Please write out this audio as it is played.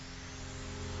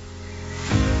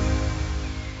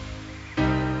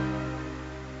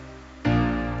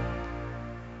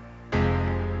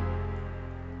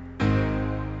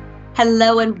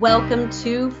Hello and welcome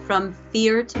to From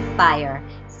Fear to Fire,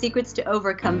 Secrets to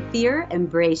Overcome Fear,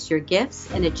 Embrace Your Gifts,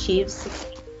 and Achieve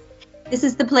Success. This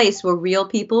is the place where real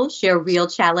people share real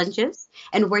challenges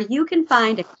and where you can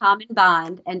find a common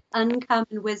bond and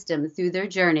uncommon wisdom through their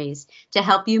journeys to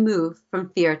help you move from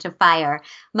fear to fire.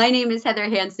 My name is Heather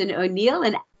Hansen O'Neill,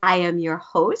 and I am your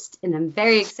host, and I'm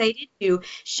very excited to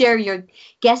share your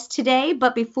guest today.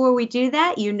 But before we do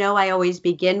that, you know I always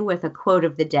begin with a quote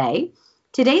of the day.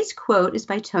 Today's quote is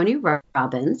by Tony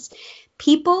Robbins.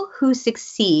 People who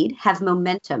succeed have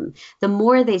momentum. The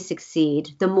more they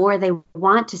succeed, the more they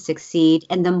want to succeed,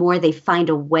 and the more they find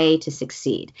a way to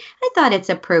succeed. I thought it's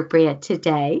appropriate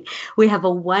today. We have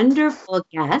a wonderful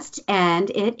guest, and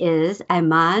it is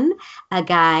Iman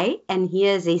Aghay, and he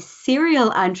is a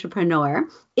serial entrepreneur,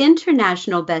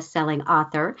 international best-selling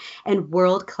author, and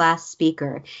world-class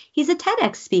speaker. He's a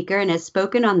TEDx speaker and has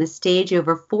spoken on the stage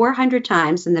over 400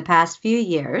 times in the past few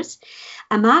years.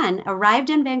 Iman arrived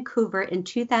in Vancouver in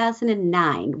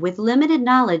 2009 with limited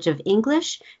knowledge of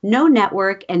English, no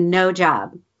network, and no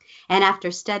job. And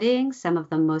after studying some of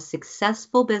the most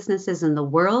successful businesses in the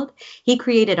world, he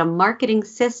created a marketing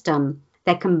system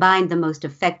that combined the most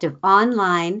effective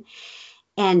online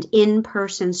and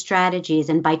in-person strategies.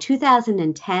 And by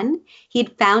 2010,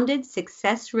 he'd founded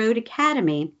Success Road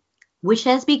Academy, which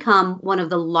has become one of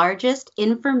the largest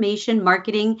information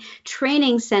marketing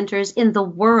training centers in the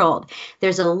world.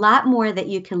 There's a lot more that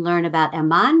you can learn about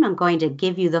Iman. I'm going to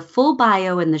give you the full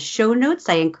bio in the show notes.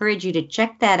 I encourage you to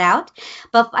check that out.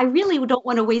 But I really don't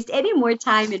want to waste any more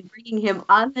time in bringing him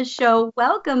on the show.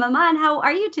 Welcome, Iman. How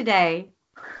are you today?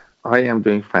 I am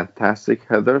doing fantastic,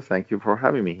 Heather. Thank you for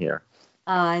having me here.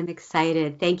 Oh, I'm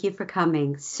excited. Thank you for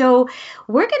coming. So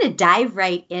we're going to dive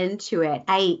right into it.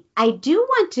 I do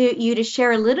want you to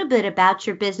share a little bit about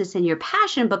your business and your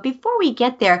passion, but before we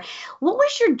get there, what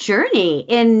was your journey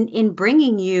in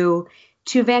bringing you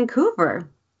to Vancouver?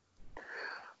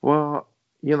 Well,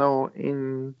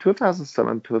 in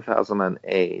 2007,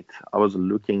 2008, I was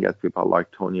looking at people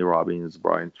like Tony Robbins,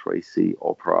 Brian Tracy,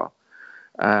 Oprah,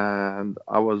 and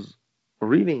I was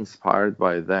really inspired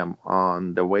by them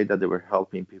on the way that they were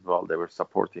helping people, they were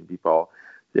supporting people,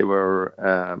 they were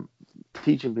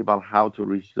teaching people how to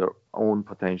reach their own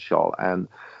potential. And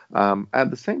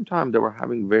at the same time, they were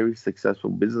having very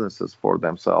successful businesses for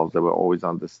themselves. They were always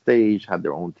on the stage, had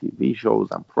their own TV shows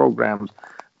and programs,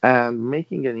 and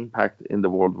making an impact in the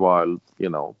world while,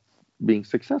 being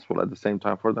successful at the same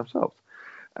time for themselves.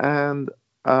 And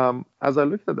as I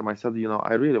looked at them, I said,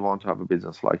 I really want to have a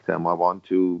business like them. I want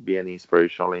to be an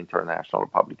inspirational international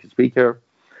public speaker.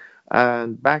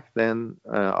 And back then,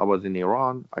 I was in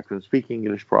Iran. I couldn't speak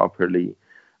English properly,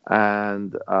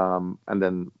 and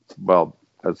then, well,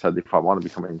 as I said, if I want to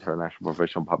become an international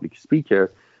professional public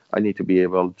speaker, I need to be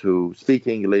able to speak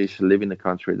English, live in a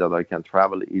country that I can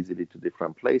travel easily to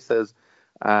different places,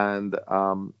 and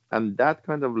that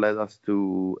kind of led us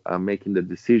to making the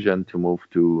decision to move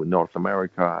to North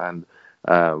America, and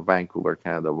Vancouver,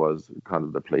 Canada was kind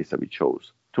of the place that we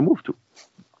chose to move to.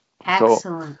 So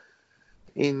Excellent.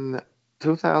 in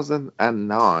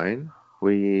 2009,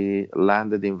 we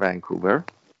landed in Vancouver,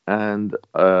 and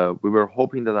we were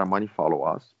hoping that our money follow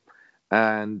us.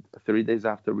 And 3 days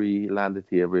after we landed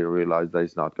here, we realized that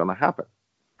it's not going to happen.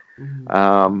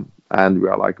 Mhm. And we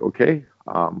are like, okay,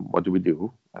 what do we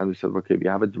do? And we said, okay, we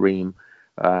have a dream,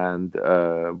 and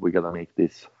we got to make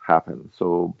this happen.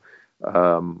 So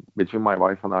between my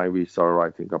wife and I, we started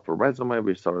writing up a resume.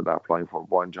 We started applying for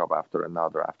one job after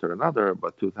another.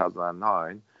 But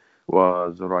 2009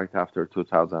 was right after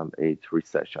 2008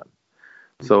 recession.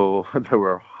 So there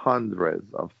were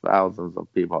hundreds of thousands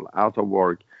of people out of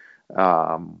work,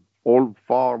 all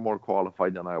far more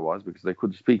qualified than I was because they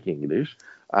could speak English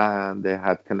and they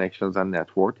had connections and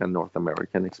network and North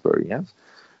American experience.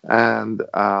 And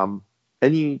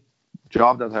any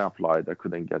job that I applied, I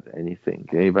couldn't get anything.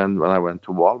 Even when I went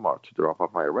to Walmart to drop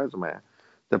off my resume,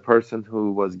 the person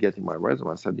who was getting my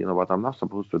resume said, you know what, I'm not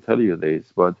supposed to tell you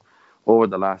this, but over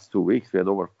the last 2 weeks, we had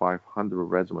over 500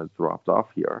 resumes dropped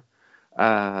off here,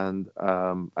 and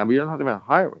we are not even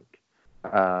hiring.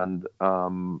 And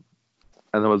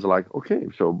and I was like, okay,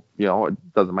 so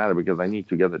it doesn't matter because I need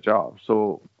to get a job.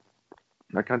 So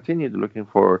I continued looking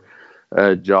for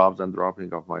jobs and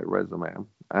dropping off my resume.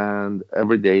 And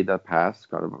every day that passed,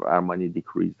 kind of our money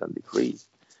decreased and decreased.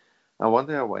 And one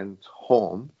day I went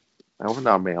home, I opened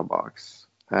our mailbox,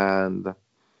 and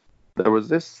there was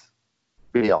this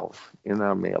bill in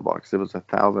our mailbox. It was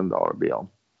 $1,000 bill.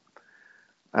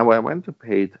 And when I went to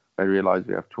pay it, I realized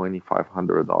we have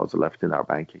 $2,500 left in our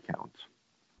bank account.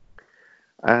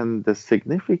 And the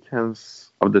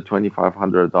significance of the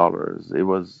 $2,500, it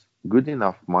was good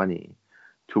enough money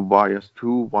to buy us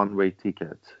two one-way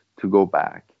tickets to go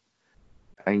back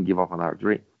and give up on our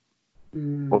dream.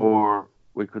 Mm. Or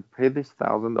we could pay this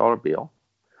 $1,000 bill.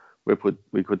 We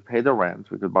could pay the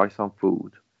rent. We could buy some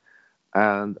food.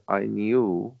 And I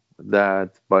knew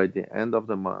that by the end of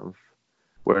the month,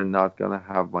 we're not gonna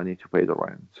have money to pay the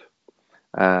rent,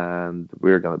 and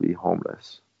we're gonna be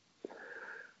homeless.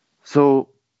 So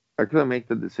I couldn't make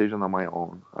the decision on my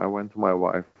own. I went to my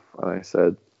wife and I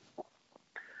said,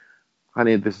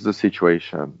 "Honey, this is the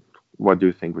situation. What do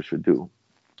you think we should do?"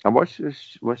 And what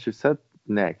she said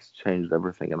next changed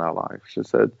everything in our life. She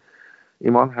said,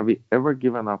 "Iman, have we ever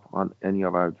given up on any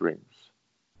of our dreams?"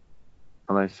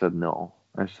 And I said, "No."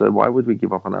 I said, "Why would we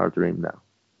give up on our dream now?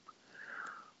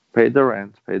 Pay the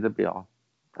rent, pay the bill,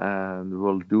 and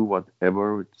we'll do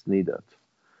whatever is needed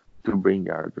to bring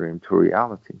our dream to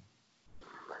reality."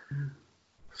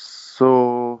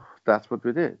 So that's what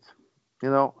we did.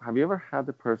 Have you ever had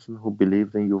a person who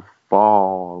believed in you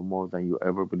far more than you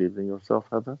ever believed in yourself,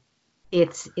 Heather?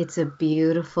 It's a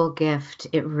beautiful gift.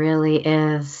 It really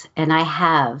is. And I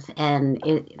have, and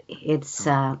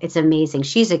it's amazing.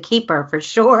 She's a keeper for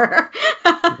sure.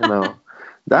 You know,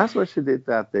 that's what she did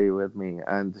that day with me.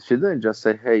 And she didn't just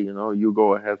say, "Hey, you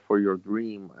go ahead for your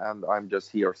dream and I'm just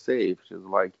here safe." She's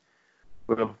like,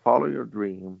 "We'll follow your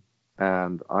dream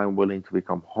and I'm willing to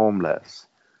become homeless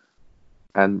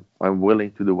and I'm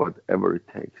willing to do whatever it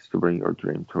takes to bring your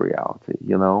dream to reality?"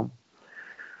 She had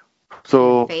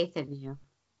So faith in you.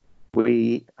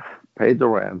 we paid the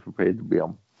rent, we paid the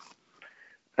bill,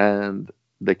 and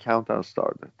the countdown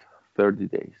started. 30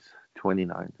 days,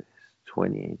 29 days,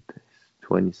 28 days,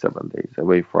 27 days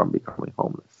away from becoming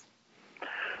homeless.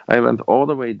 I went all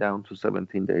the way down to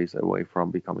 17 days away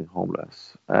from becoming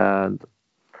homeless. And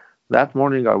that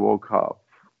morning I woke up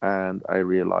and I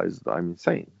realized I'm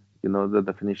insane. You know the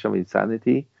definition of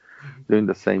insanity? Doing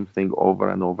the same thing over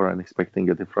and over and expecting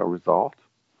a different result.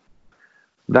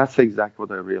 That's exactly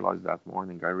what I realized that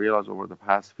morning. I realized over the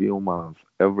past few months,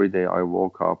 every day I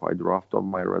woke up, I drafted up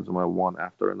my resume one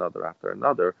after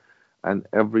another, and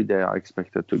every day I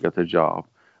expected to get a job.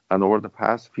 And over the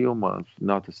past few months,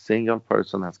 not a single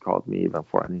person has called me even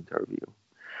for an interview.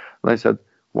 And I said,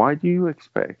 "Why do you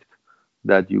expect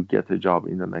that you get a job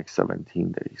in the next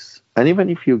 17 days? And even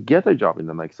if you get a job in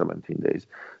the next 17 days,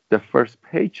 the first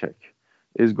paycheck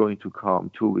is going to come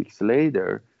 2 weeks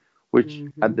later, which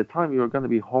Hmm. at the time you're going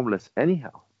to be homeless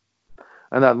anyhow."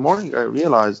 And that morning I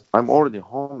realized I'm already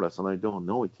homeless and I don't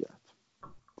know it yet.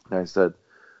 And I said,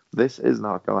 "This is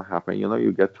not going to happen."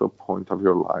 You get to a point of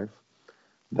your life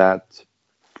that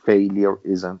failure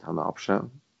isn't an option.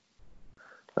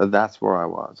 And that's where I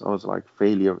was. I was like,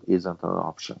 failure isn't an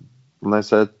option. And I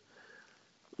said,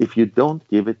 "If you don't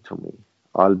give it to me,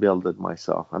 I'll build it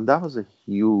myself." And that was a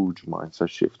huge mindset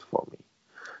shift for me.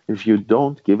 If you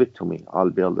don't give it to me, I'll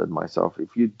build it myself.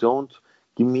 If you don't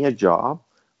give me a job,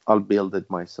 I'll build it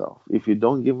myself. If you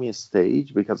don't give me a stage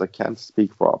because I can't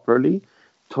speak properly,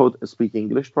 speak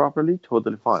English properly,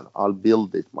 totally fine. I'll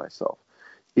build it myself.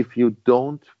 If you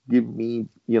don't give me,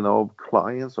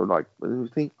 clients or like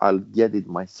anything, I'll get it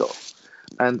myself.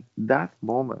 And that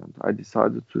moment, I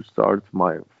decided to start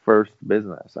my first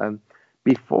business. And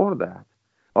before that,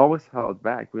 I always held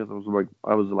back because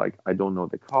I was like, I don't know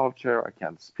the culture. I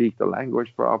can't speak the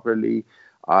language properly.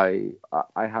 I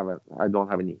don't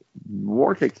have any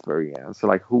work experience. So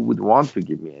like, who would want to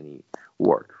give me any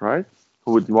work, right?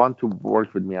 Who would want to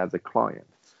work with me as a client?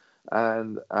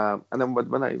 And then, but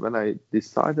when I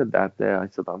decided that day, I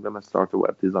said I'm gonna start a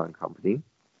web design company.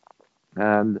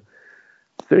 And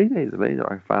 3 days later,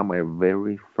 I found my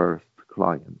very first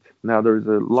client. Now, there's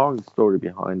a long story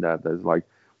behind that. There's like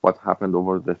what happened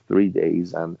over the 3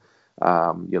 days. And,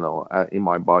 in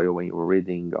my bio, when you were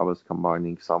reading, I was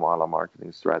combining some a la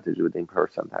marketing strategy with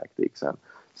in-person tactics and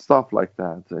stuff like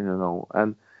that.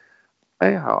 And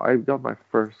anyhow, I got my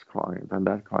first client, and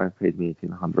that client paid me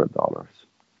 $1,800.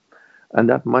 And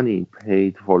that money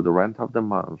paid for the rent of the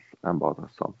month and bought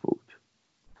us some food.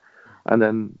 And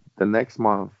then the next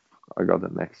month, I got the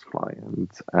next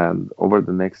client. And over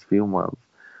the next few months,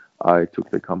 I took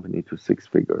the company to six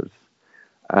figures.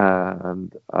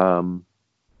 And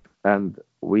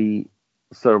we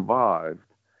survived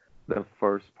the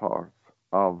first part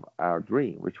of our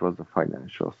dream, which was the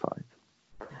financial side.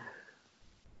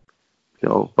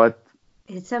 But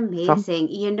It's some amazing.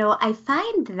 I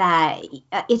find that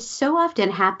it so often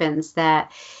happens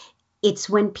that it's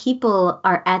when people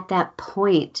are at that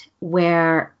point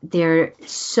where they're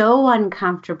so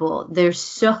uncomfortable, they're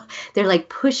like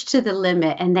pushed to the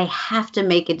limit, and they have to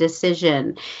make a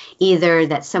decision, either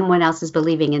that someone else is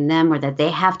believing in them or that they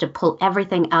have to pull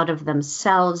everything out of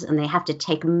themselves, and they have to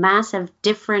take massive,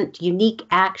 different, unique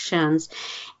actions.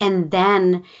 And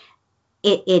then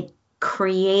it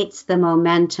creates the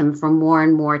momentum for more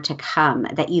and more to come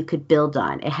that you could build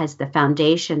on. It has the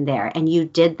foundation there, and you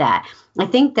did that. I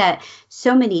think that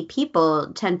so many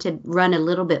people tend to run a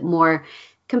little bit more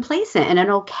complacent and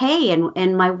an okay,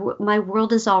 and my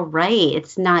world is all right.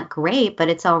 It's not great, but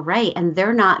it's all right, and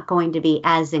they're not going to be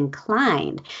as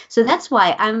inclined. So that's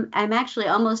why I'm actually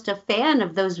almost a fan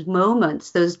of those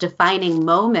moments, those defining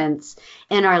moments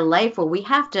in our life where we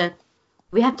have to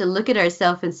look at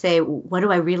ourselves and say, what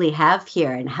do I really have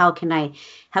here, and how can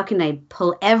I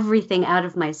pull everything out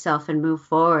of myself and move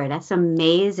forward? That's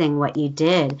amazing what you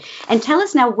did. And tell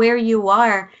us now where you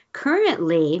are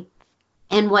currently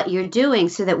and what you're doing,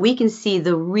 so that we can see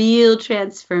the real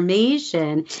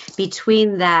transformation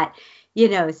between that,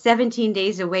 17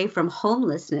 days away from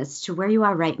homelessness to where you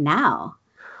are right now.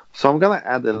 So I'm gonna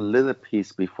add a little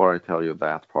piece before I tell you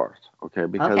that part, okay?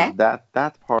 Because Okay.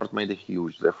 that part made a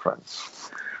huge difference.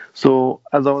 So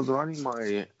as I was running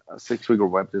my six-figure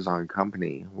web design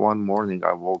company, one morning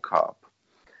I woke up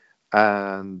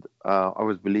and I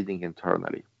was bleeding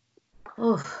internally.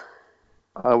 Oh.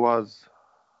 I was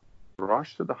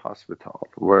rushed to the hospital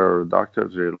where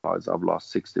doctors realized I've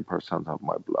lost 60% of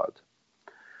my blood.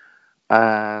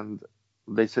 And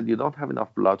they said, you don't have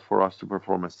enough blood for us to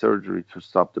perform a surgery to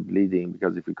stop the bleeding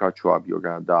because if we cut you up, you're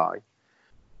going to die.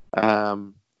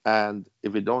 And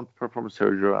if we don't perform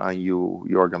surgery and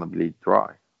you're going to bleed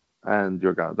dry and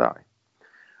you're going to die.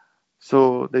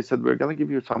 So they said, we're going to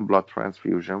give you some blood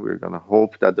transfusion. We're going to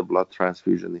hope that the blood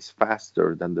transfusion is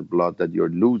faster than the blood that you're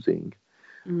losing.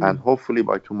 And Mm. hopefully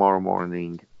by tomorrow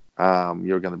morning,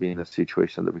 you're going to be in a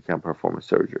situation that we can perform a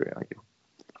surgery on you.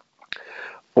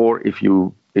 Or if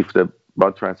the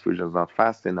blood transfusion is not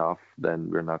fast enough, then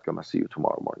we're not going to see you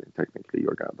tomorrow morning. Technically,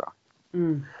 you're going to die.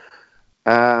 Mm.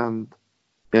 And,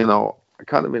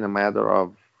 kind of in a matter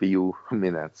of few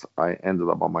minutes, I ended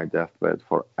up on my deathbed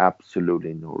for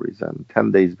absolutely no reason,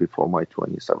 10 days before my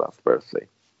 27th birthday.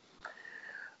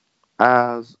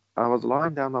 As I was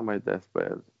lying down on my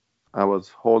deathbed, I was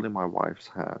holding my wife's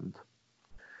hand.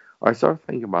 I started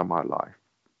thinking about my life,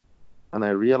 and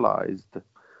I realized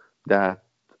that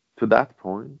to that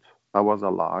point, I was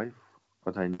alive,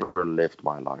 but I never lived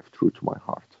my life true to my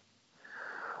heart.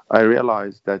 I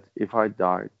realized that if I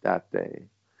died that day,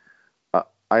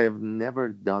 I have never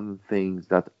done things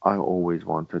that I always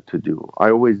wanted to do.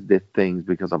 I always did things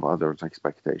because of others'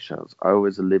 expectations. I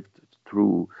always lived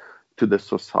through to the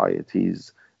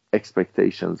society's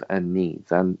expectations and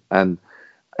needs, and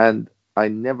I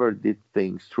never did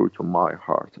things true to my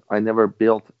heart. I never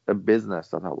built a business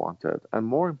that I wanted, and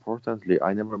more importantly,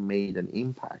 I never made an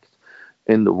impact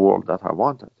in the world that I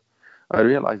wanted. I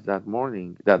realized that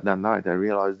night, I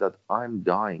realized that I'm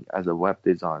dying as a web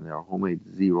designer who made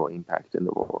zero impact in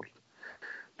the world.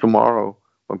 Tomorrow,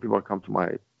 when people come to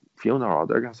my funeral,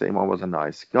 they're gonna say Iman was a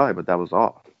nice guy, but that was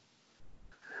all.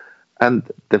 And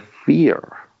the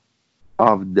fear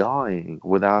of dying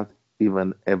without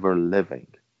even ever living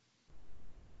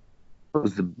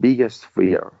was the biggest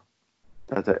fear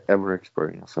that I ever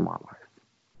experienced in my life.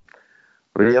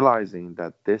 Realizing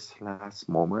that this last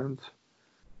moment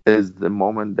is the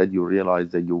moment that you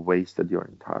realize that you wasted your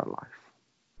entire life.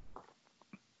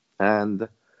 And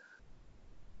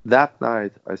that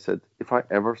night, I said, if I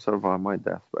ever survive my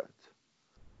deathbed,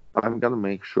 I'm going to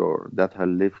make sure that I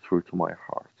live true to my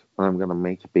heart and I'm going to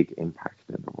make a big impact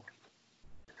in the world.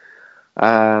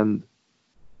 And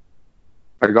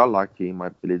I got lucky. My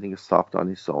bleeding stopped on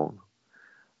its own.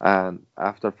 And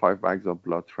after 5 bags of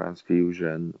blood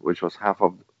transfusion, which was half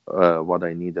of what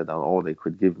I needed and all they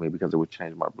could give me because it would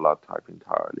change my blood type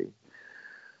entirely,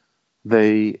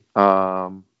 they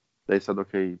they said,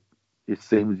 okay, it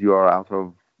seems you are out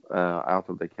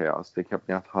of the chaos. They kept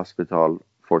me at hospital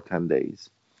for 10 days.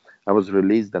 I was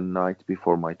released the night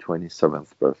before my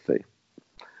 27th birthday,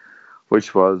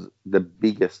 which was the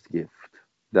biggest gift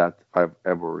that I've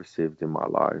ever received in my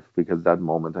life because that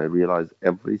moment I realized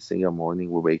every single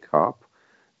morning we wake up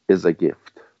is a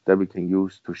gift that we can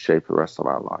use to shape the rest of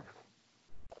our life.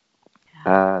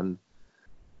 And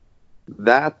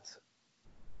that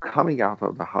coming out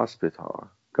of the hospital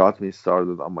got me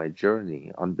started on my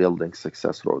journey on building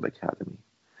Success Road Academy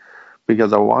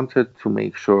because I wanted to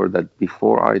make sure that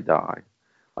before I die,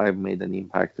 I've made an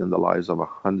impact in the lives of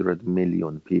 100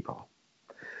 million people.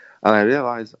 And I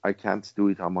realized I can't do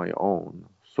it on my own.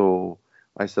 So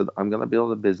I said, I'm going to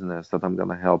build a business that I'm going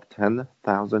to help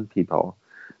 10,000 people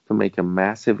to make a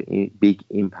massive, big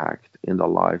impact in the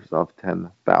lives of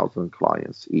 10,000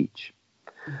 clients each.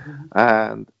 Mhm.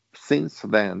 And since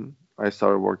then, I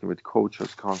started working with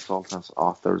coaches, consultants,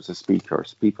 authors,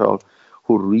 speakers, people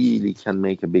who really can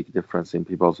make a big difference in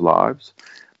people's lives.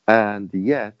 And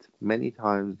yet, many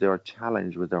times they are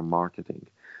challenged with their marketing.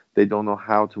 They don't know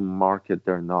how to market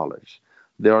their knowledge.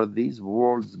 There are these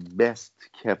world's best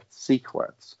kept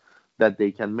secrets that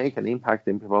they can make an impact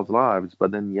in people's lives,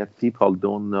 but then yet people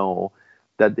don't know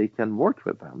that they can work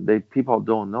with them. People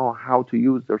don't know how to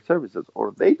use their services,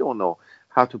 or they don't know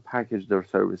how to package their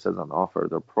services and offer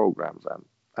their programs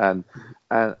and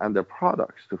and their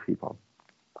products to people.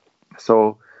 So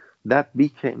that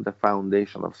became the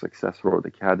foundation of Success Road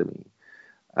Academy.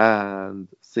 And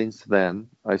since then,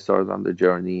 I started on the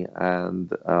journey. And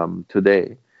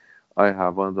today, I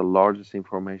have one of the largest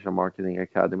information marketing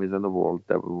academies in the world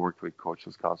that we work with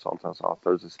coaches, consultants,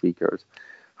 authors, and speakers,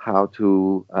 how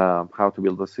to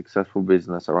build a successful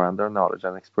business around their knowledge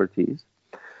and expertise.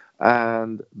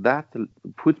 And that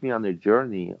put me on a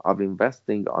journey of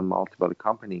investing on multiple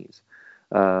companies.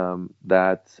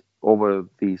 That over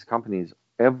these companies,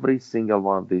 every single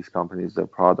one of these companies,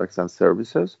 their products and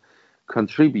services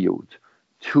contribute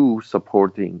to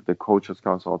supporting the coaches,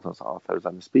 consultants, authors,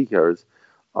 and speakers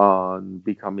on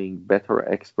becoming better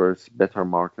experts, better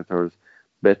marketers,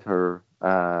 better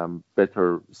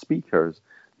speakers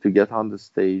to get on the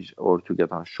stage or to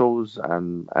get on shows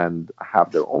and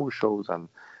have their own shows and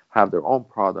have their own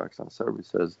products and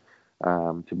services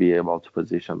to be able to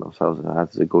position themselves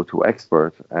as a go-to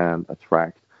expert and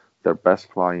attract their best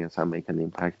clients and make an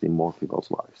impact in more people's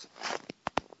lives.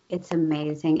 It's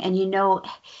amazing. And you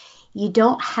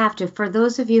don't have to, for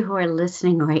those of you who are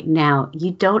listening right now,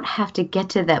 you don't have to get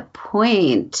to that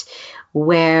point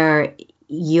where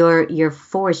you're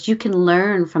forced. You can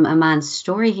learn from Aman's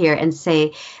story here and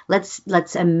say,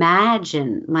 let's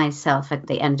imagine myself at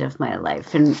the end of my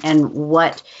life and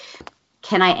what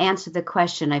can I answer the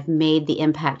question, I've made the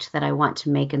impact that I want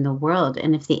to make in the world?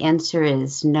 And if the answer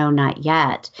is no, not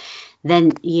yet,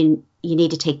 then you need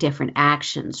to take different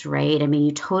actions, right? I mean,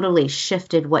 you totally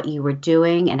shifted what you were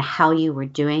doing and how you were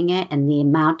doing it and the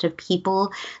amount of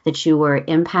people that you were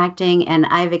impacting. And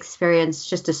I've experienced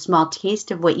just a small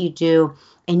taste of what you do,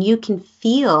 and you can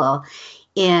feel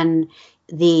in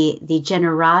the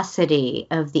generosity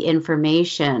of the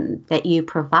information that you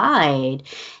provide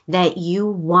that you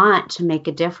want to make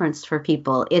a difference for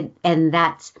people. And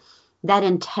that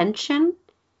intention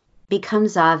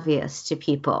becomes obvious to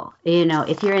people.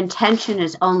 If your intention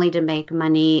is only to make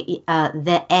money,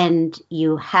 the end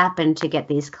you happen to get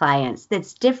these clients.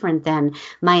 That's different than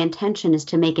my intention is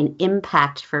to make an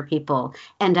impact for people,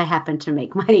 and I happen to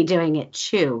make money doing it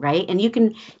too, right? And you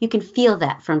can feel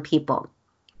that from people.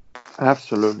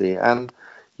 Absolutely. And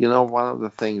one of the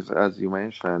things, as you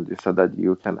mentioned, you said that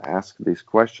you can ask these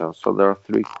questions. So there are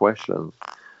three questions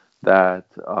that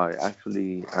I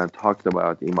actually talked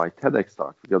about in my TEDx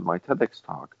talk, because my TEDx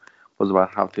talk was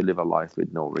about how to live a life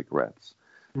with no regrets.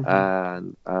 Hmm.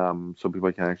 And so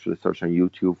people can actually search on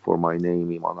YouTube for my name,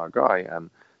 Iman Aghay, and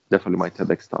definitely my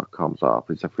TEDx talk comes up.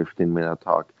 It's a 15-minute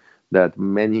talk that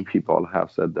many people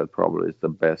have said that probably is the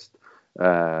best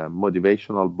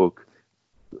motivational book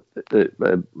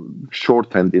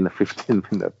shortened in a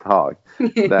 15-minute talk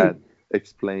that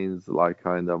explains like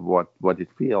kind of what it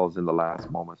feels in the last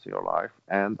moments of your life,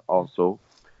 and also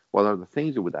what are the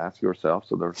things you would ask yourself.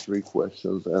 So there are three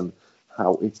questions and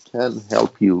how it can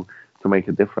help you to make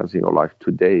a difference in your life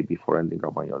today before ending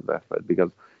up on your deathbed,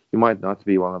 because you might not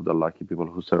be one of the lucky people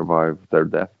who survive their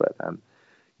deathbed. And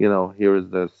here is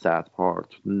the sad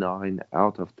part: 9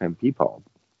 out of 10 people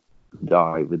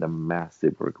die with a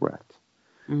massive regret.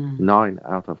 Mm. 9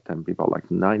 out of 10 people, like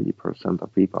 90%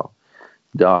 of people,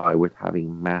 die with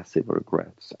having massive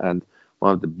regrets. And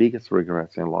one of the biggest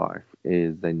regrets in life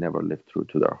is they never lived true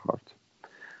to their heart.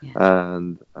 Yes.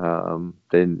 And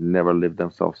they never lived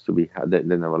themselves to be they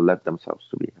never let themselves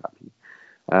to be happy.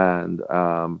 And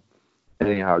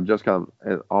anyhow, just kind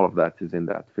of all of that is in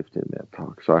that 15-minute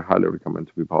talk. So I highly recommend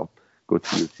to people go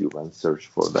to YouTube and search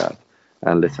for that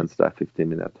and listen to that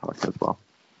 15-minute talk as well.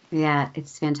 Yeah,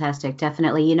 it's fantastic.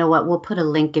 Definitely. You know what? We'll put a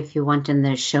link if you want in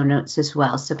the show notes as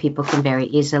well, so people can very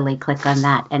easily click on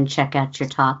that and check out your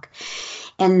talk.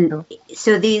 And Yeah.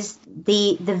 so the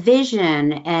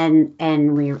vision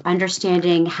and we're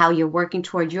understanding how you're working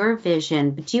toward your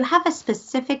vision, but do you have a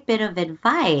specific bit of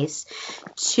advice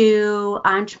to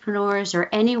entrepreneurs or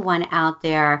anyone out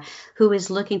there who is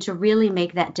looking to really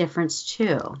make that difference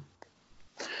too?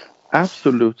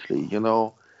 Absolutely.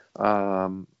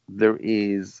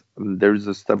 there's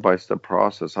a step-by-step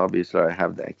process. Obviously, I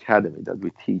have the academy that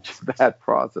we teach that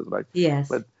process, right? Yes.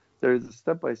 But there is a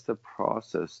step-by-step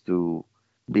process to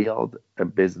build a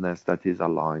business that is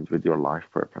aligned with your life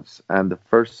purpose. And the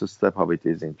first step of it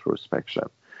is introspection,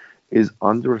 is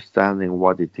understanding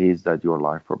what it is that your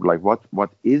life purpose, like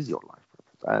what is your life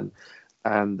purpose,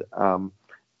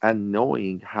 and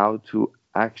knowing how to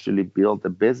actually build a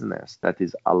business that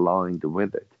is aligned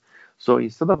with it. So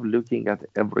instead of looking at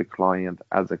every client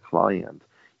as a client,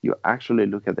 you actually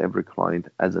look at every client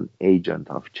as an agent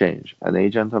of change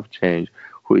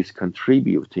who is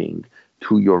contributing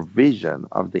to your vision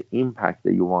of the impact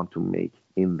that you want to make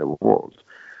in the world.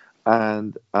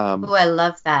 And Oh, I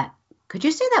love that. Could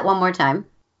you say that one more time?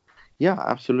 yeah,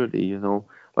 absolutely.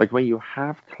 Like when you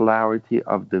have clarity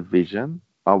of the vision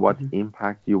of what Mhm.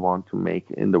 impact you want to make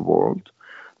in the world,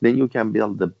 then you can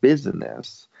build the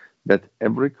business that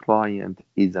every client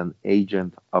is an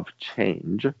agent of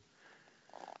change.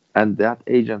 And that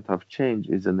agent of change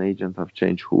is an agent of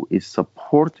change who is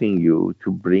supporting you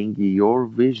to bring your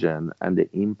vision and the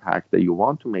impact that you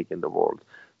want to make in the world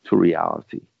to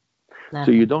reality. So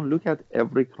Love you it. don't look at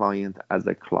every client as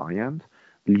a client,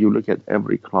 you look at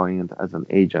every client as an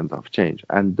agent of change.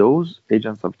 And those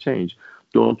agents of change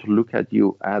don't look at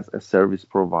you as a service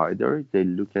provider, they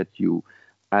look at you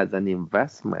as an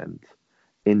investment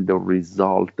in the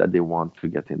result that they want to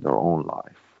get in their own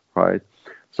life, right?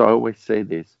 So I always say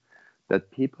this,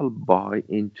 that people buy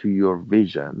into your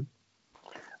vision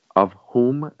of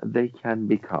whom they can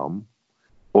become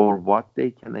or what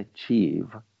they can achieve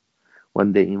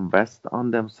when they invest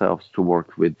on themselves to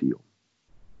work with you.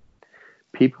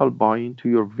 People buy into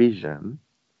your vision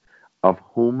of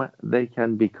whom they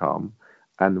can become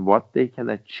and what they can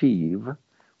achieve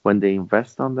when they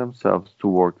invest on themselves to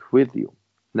work with you.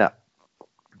 Now,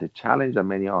 the challenge that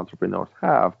many entrepreneurs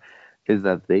have is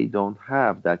that they don't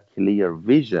have that clear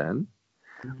vision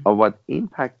Mhm. of what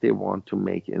impact they want to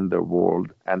make in the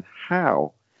world and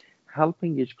how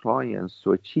helping each client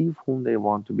to achieve whom they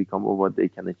want to become or what they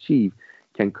can achieve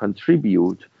can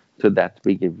contribute to that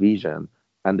bigger vision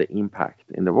and the impact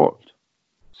in the world.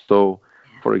 So,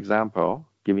 Yeah. for example,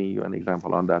 giving you an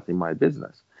example on that in my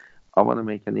business, I want to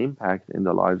make an impact in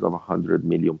the lives of 100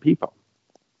 million people.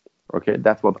 Okay,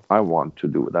 that's what I want to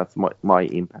do. That's my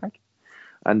impact.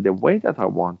 And the way that I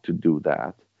want to do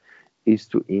that is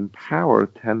to empower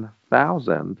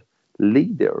 10,000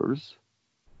 leaders,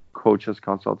 coaches,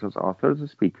 consultants,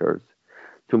 authors, speakers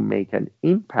to make an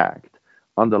impact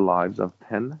on the lives of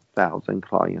 10,000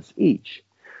 clients each.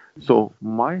 Mhm. So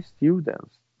my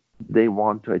students, they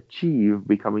want to achieve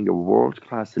becoming a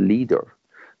world-class leader.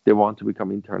 They want to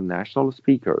become international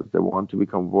speakers. They want to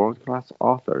become world-class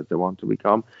authors. They want to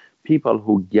become people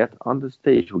who get on the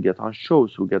stage, who get on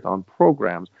shows, who get on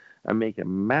programs and make a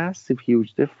massive,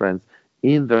 huge difference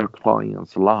in their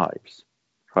clients' lives,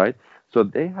 right? So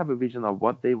they have a vision of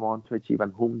what they want to achieve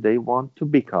and whom they want to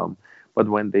become. But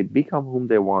when they become whom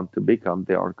they want to become,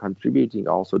 they are contributing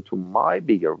also to my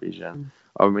bigger vision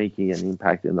of making an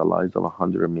impact in the lives of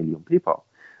 100 million people.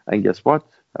 And guess what,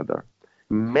 Heather?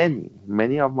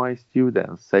 Many of my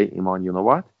students say, Iman, you know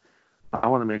what? I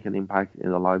want to make an impact in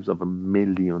the lives of 1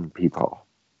 million people.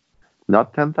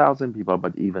 Not 10,000 people,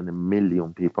 but even 1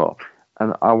 million people.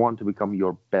 And I want to become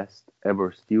your best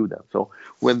ever student. So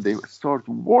when they start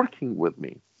working with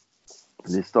me,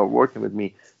 they start working with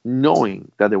me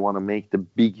knowing that they want to make the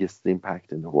biggest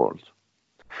impact in the world.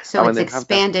 So And when it's they have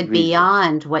that expanded vision,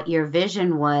 beyond what your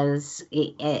vision was,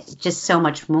 just so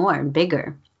much more and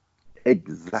bigger.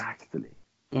 exactly.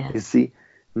 You Yes. see,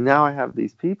 now I have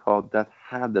these people that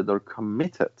are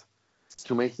committed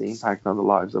to make the impact on the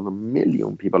lives of 1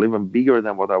 million people, even bigger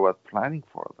than what I was planning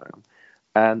for them.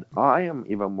 And I am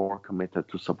even more committed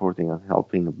to supporting and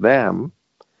helping them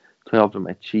to help them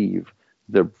achieve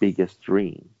their biggest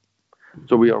dream.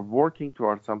 So we Mhm. are working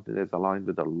towards something that's aligned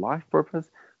with their life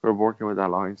purpose. We're working with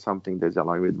align something that's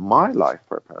aligned with my life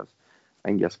purpose.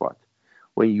 And guess what?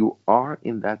 When you are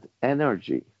in that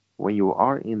energy, when you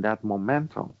are in that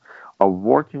momentum of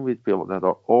working with people that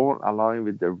are all aligned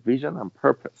with their vision and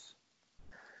purpose,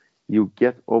 you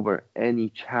get over any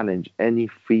challenge, any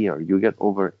fear, you get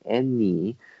over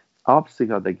any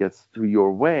obstacle that gets to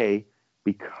your way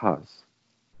because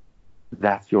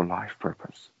that's your life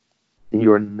purpose.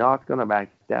 You're not going to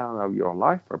back down of your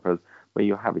life purpose when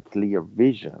you have a clear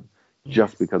vision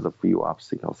just Yes. because of few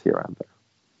obstacles here and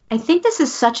there. I think this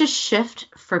is such a shift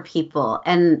for people.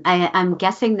 And I'm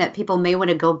guessing that people may want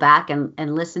to go back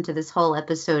and listen to this whole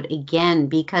episode again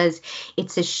because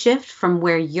it's a shift from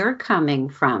where you're coming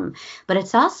from. But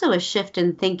it's also a shift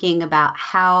in thinking about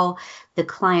how the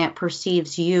client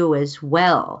perceives you as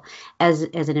well as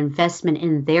an investment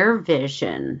in their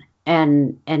vision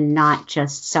and not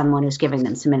just someone who's giving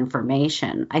them some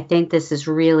information. I think this is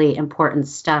really important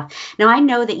stuff. Now, I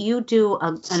know that you do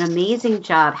an amazing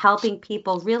job helping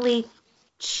people really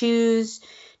choose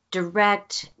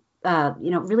direct,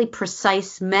 really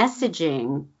precise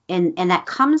messaging. And that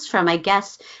comes from, I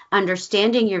guess,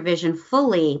 understanding your vision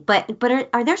fully. But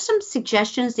are there some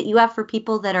suggestions that you have for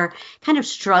people that are kind of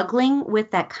struggling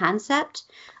with that concept?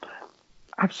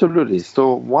 Absolutely.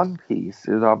 So one piece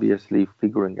is obviously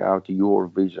figuring out your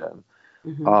vision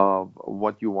Hmm. of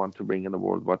what you want to bring in the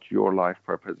world, what your life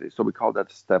purpose is. So we call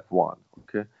that step one.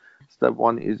 Okay. Step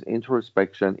one is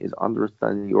introspection, is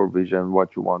understanding your vision,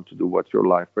 what you want to do, what's your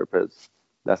life purpose.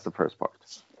 That's the first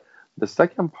part. The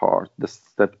second part, the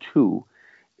step two,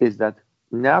 is that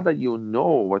now that you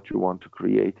know what you want to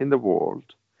create in the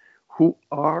world, who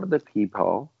are the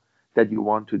people that you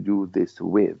want to do this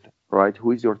with, right?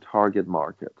 Who is your target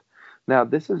market? Now,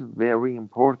 this is very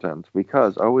important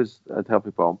because I always tell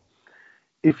people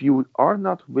if you are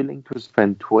not willing to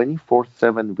spend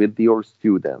 24/7 with your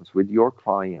students, with your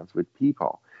clients, with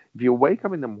people, if you wake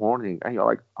up in the morning and you're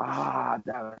like,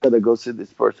 damn, I gotta go see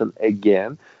this person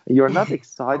again, and you're not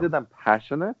excited and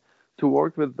passionate to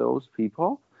work with those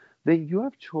people, then you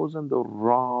have chosen the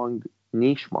wrong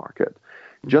niche market.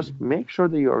 Just make sure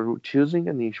that you're choosing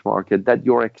a niche market that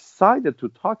you're excited to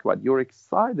talk about, you're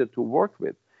excited to work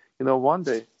with. One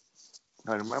day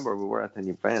I remember we were at an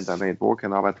event and I had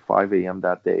woken up at 5 a.m.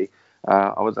 that day.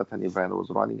 I was at an event, I was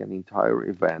running an entire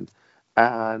event.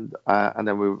 And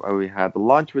then we had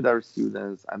lunch with our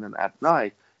students. And then at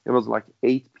night, it was like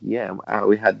 8 p.m. And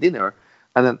we had dinner.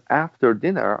 And then after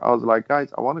dinner, I was like, guys,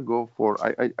 I want to go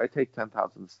I take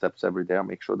 10,000 steps every day. I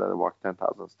make sure that I walk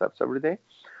 10,000 steps every day.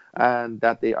 And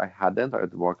that day I hadn't. I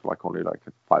had walked like only like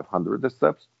 500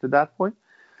 steps to that point.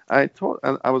 And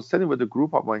I was sitting with a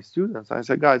group of my students. And I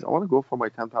said, guys, I want to go for my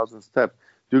 10,000 steps.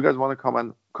 Do you guys want to come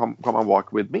and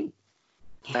walk with me?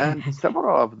 And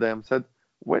several of them said,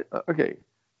 wait, okay,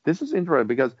 this is interesting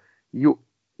because you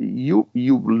you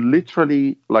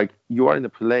literally like you are in a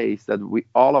place that we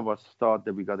all of us thought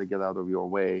that we got to get out of your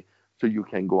way so you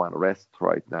can go and rest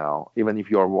right now. Even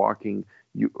if you are walking,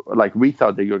 you like we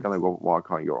thought that you're gonna go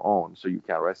walk on your own so you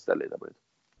can rest a little bit.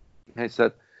 And I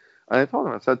said, and I told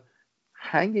him, I said,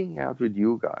 hanging out with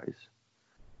you guys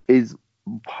is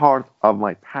part of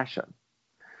my passion.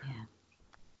 Yeah.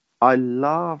 I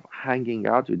love hanging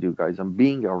out with you guys and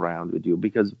being around with you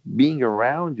because being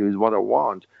around you is what I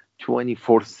want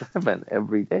 24/7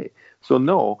 every day. So,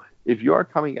 no, if you are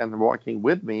coming and walking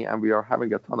with me and we are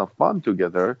having a ton of fun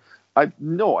together, I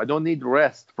don't need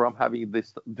rest from having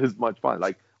this much fun.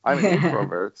 Like, I'm an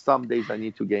introvert. Some days I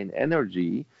need to gain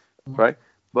energy, Yeah. right?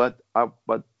 But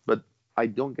I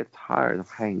don't get tired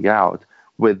of hanging out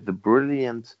with the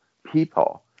brilliant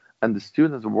people and the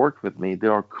students who work with me. They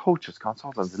are coaches,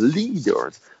 consultants,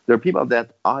 leaders. They're people that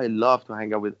I love to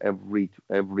hang out with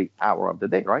every hour of the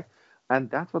day, right? And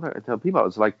that's what I tell people.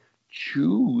 It's like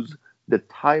choose the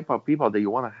type of people that you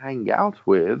want to hang out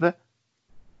with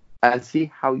and see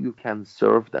how you can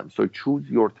serve them. So choose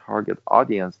your target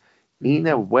audience in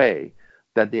a Mhm. way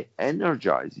that they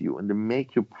energize you and they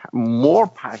make you more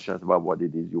passionate about what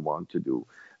it is you want to do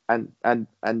and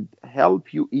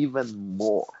help you even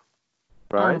more,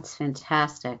 Oh, right? that's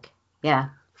fantastic. Yeah.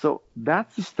 So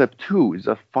that's step two is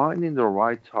finding the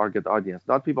right target audience,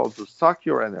 not people who suck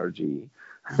your energy,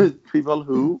 Yeah. people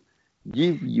who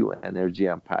give you energy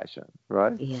and passion,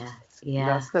 right? Yeah.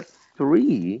 Now, Yeah. step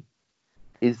three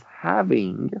is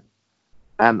having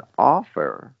an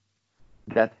offer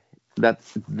that that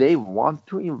they want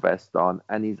to invest on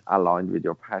and is aligned with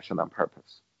your passion and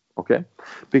purpose. Okay,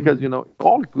 because Mhm. it's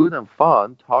all good and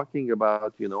fun talking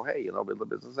about hey build a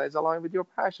business that is aligned with your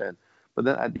passion, but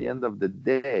then at the end of the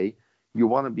day, you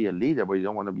want to be a leader, but you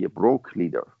don't want to be a broke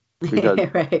leader because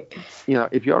Right.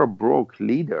 if you're a broke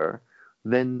leader,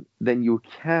 then you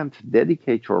can't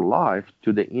dedicate your life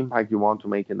to the impact you want to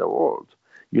make in the world.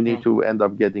 You need Right. to end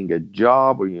up getting a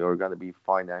job where you're going to be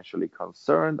financially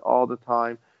concerned all the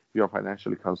time. If you're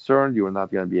financially concerned, you're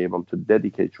not going to be able to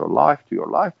dedicate your life to your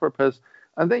life purpose,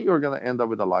 and then you're going to end up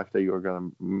with a life that you're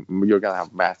going to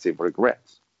have massive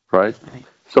regrets, right? Right.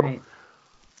 So Right.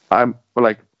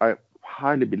 I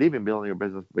highly believe in building your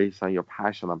business based on your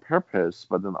passion and purpose,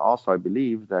 but then also I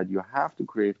believe that you have to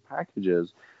create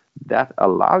packages that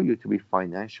allow you to be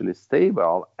financially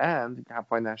stable and have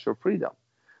financial freedom.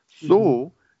 Hmm.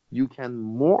 So you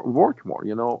can work more.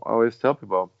 I always tell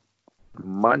people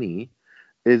money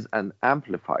is an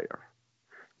amplifier.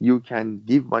 You can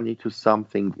give money to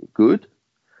something good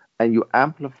and you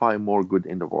amplify more good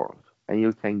in the world. And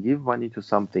you can give money to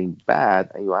something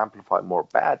bad and you amplify more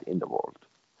bad in the world,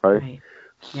 right? Right.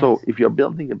 So Yes. if you're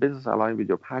building a business aligned with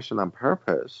your passion and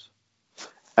purpose,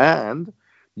 and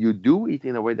you do it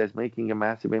in a way that's making a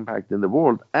massive impact in the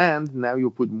world, and now you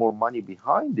put more money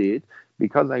behind it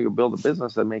because now you build a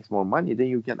business that makes more money, then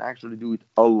you can actually do it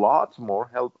a lot more,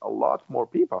 help a lot more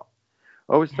people.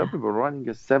 I always tell people running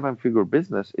a seven-figure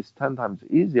business is 10 times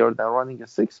easier than running a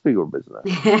six-figure business.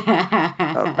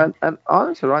 Yeah. And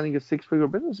honestly, running a six-figure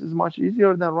business is much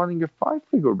easier than running a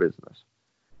five-figure business.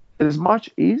 It's much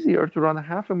easier to run a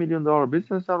 $500,000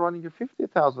 business than running a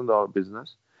 $50,000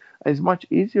 business. And it's much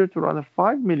easier to run a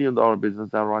 $5 million business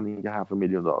than running a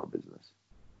 $500,000 business.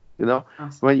 You know,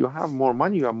 Awesome. when you have more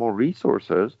money, you have more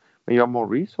resources. When you have more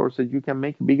resources, you can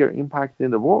make a bigger impact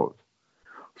in the world.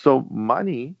 So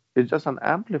money is just an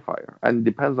amplifier, and it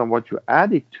depends on what you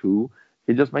add it to.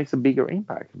 It just makes a bigger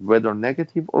impact, whether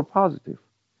negative or positive,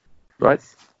 right?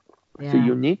 Yes. So Yeah.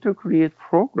 you need to create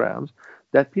programs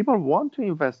that people want to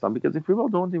invest on, because if people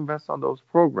don't invest on those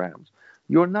programs,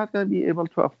 you're not going to be able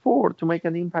to afford to make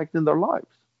an impact in their lives.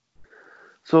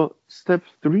 So step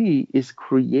three is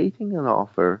creating an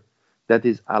offer that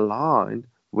is aligned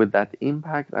with that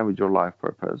impact and with your life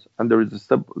purpose. And there's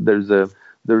a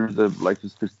like a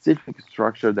specific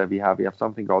structure that we have. We have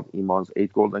something called Iman's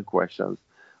eight golden questions.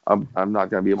 I'm not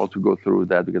going to be able to go through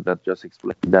that because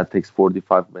that takes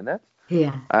 45 minutes.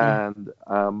 Yeah. Yeah. And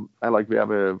like we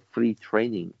have a free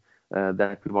training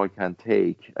that people can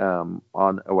take on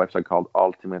a website called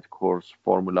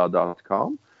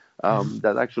ultimatecourseformula.com,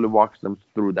 that actually walks them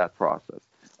through that process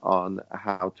on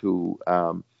how to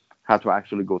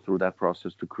actually go through that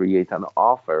process to create an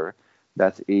offer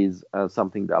that is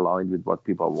something that aligned with what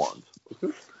people want.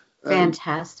 Okay. And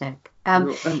Fantastic.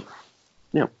 and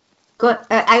yeah.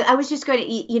 I was just going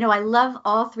to, I love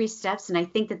all three steps, and I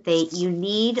think that you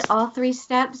need all three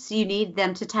steps. You need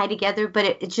them to tie together. But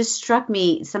it just struck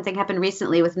me, something happened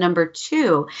recently with number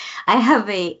two. I have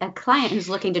a client who's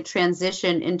looking to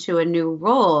transition into a new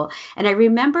role. And I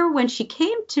remember when she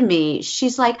came to me,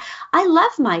 she's like, I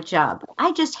love my job.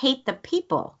 I just hate the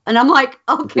people. And I'm like,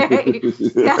 okay,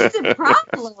 that's a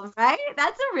problem, right?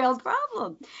 That's a real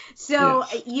problem. So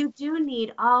Yes. you do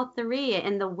need all three,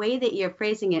 and the way that you're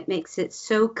phrasing it makes it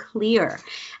so clear.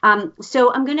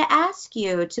 So I'm going to ask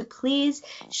you to please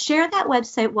share that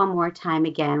website one more time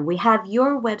again. We have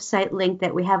your website link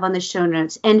that we have on the show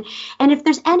notes, and if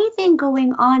there's anything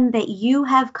going on that you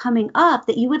have coming up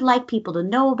that you would like people to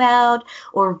know about,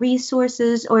 or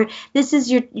resources, or this is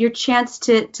your chance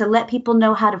to let people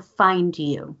know how to find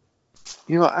you.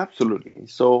 Absolutely.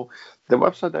 So the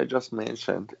website I just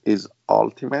mentioned is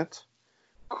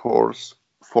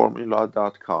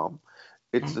ultimatecourseformula.com.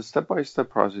 It's Okay. a step-by-step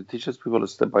process. It teaches people a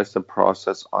step-by-step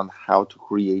process on how to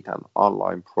create an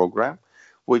online program,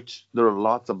 which there are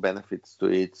lots of benefits to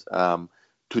it.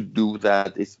 To do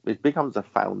that, it becomes the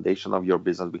foundation of your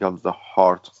business, becomes the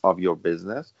heart of your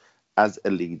business as a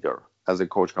leader, as a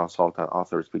coach, consultant,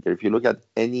 author, speaker. If you look at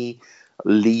any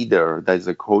leader that is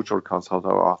a coach or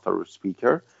consultant or author or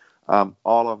speaker,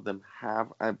 all of them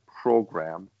have a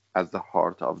program as the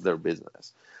heart of their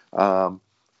business. Um,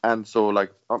 and so,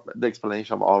 like, the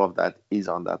explanation of all of that is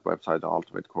on that website,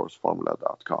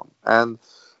 ultimatecourseformula.com. And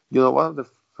one of the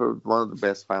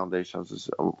best foundations is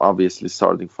obviously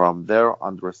starting from there,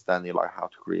 understanding like how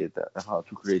to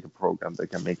create a program that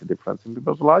can make a difference in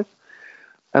people's lives.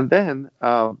 And then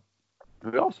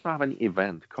we also have an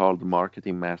event called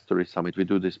Marketing Mastery Summit. We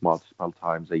do this multiple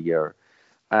times a year,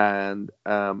 and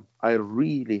I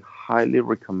really highly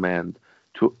recommend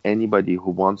to anybody who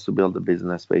wants to build a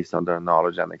business based on their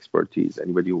knowledge and expertise,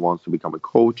 anybody who wants to become a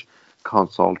coach,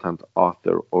 consultant,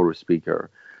 author, or a speaker,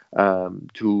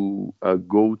 to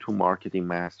go to Marketing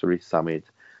Mastery Summit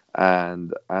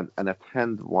and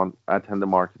attend the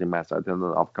Marketing Master, attend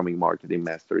an upcoming Marketing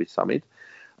Mastery Summit.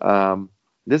 Um,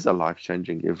 this is a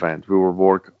life-changing event. We will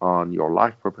work on your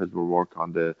life purpose. We'll work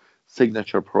on the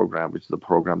signature program, which is the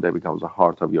program that becomes the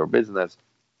heart of your business,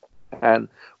 and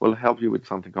will help you with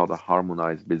something called a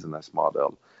harmonized business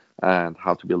model and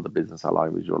how to build a business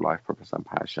aligned with your life purpose and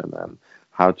passion, and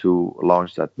how to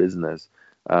launch that business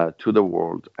to the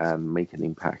world and make an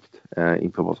impact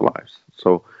in people's lives.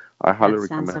 So I highly That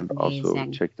sounds recommend also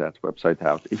amazing. check that website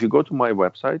out. If you go to my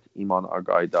website,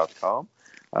 imanaghay.com,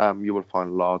 you will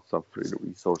find lots of free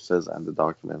resources and the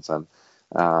documents, and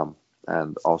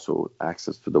and also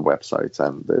access to the websites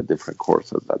and the different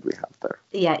courses that we have there.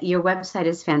 Yeah, your website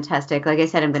is fantastic. Like I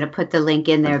said, I'm going to put the link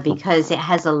in there because it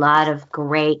has a lot of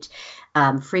great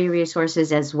free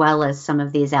resources as well as some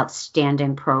of these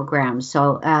outstanding programs.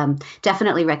 So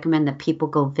definitely recommend that people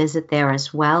go visit there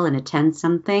as well and attend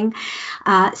something.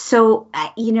 I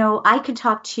could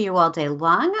talk to you all day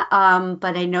long,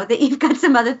 but I know that you've got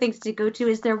some other things to go to.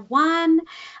 Is there one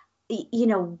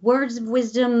words of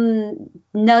wisdom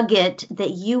nugget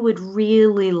that you would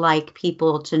really like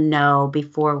people to know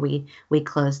before we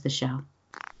close the show?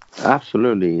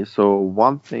 Absolutely. So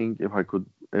one thing, if I could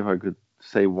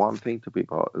say one thing to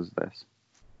people is this: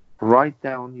 write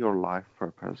down your life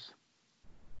purpose,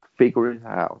 figure it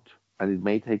out, and it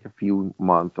may take a few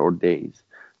months or days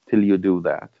till you do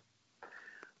that.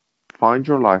 Find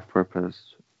your life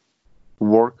purpose,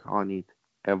 work on it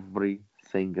every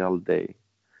single day,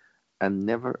 and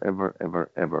never, ever,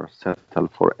 ever, ever settle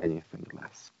for anything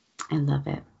less. I love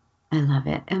it. I love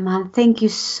it. Iman, thank you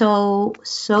so,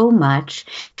 so much.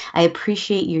 I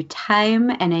appreciate your time,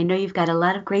 and I know you've got a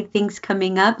lot of great things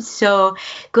coming up. So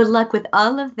good luck with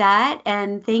all of that.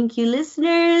 And thank you,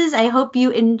 listeners. I hope you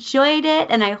enjoyed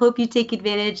it, and I hope you take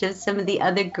advantage of some of the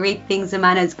other great things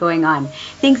Iman is going on.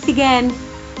 Thanks again.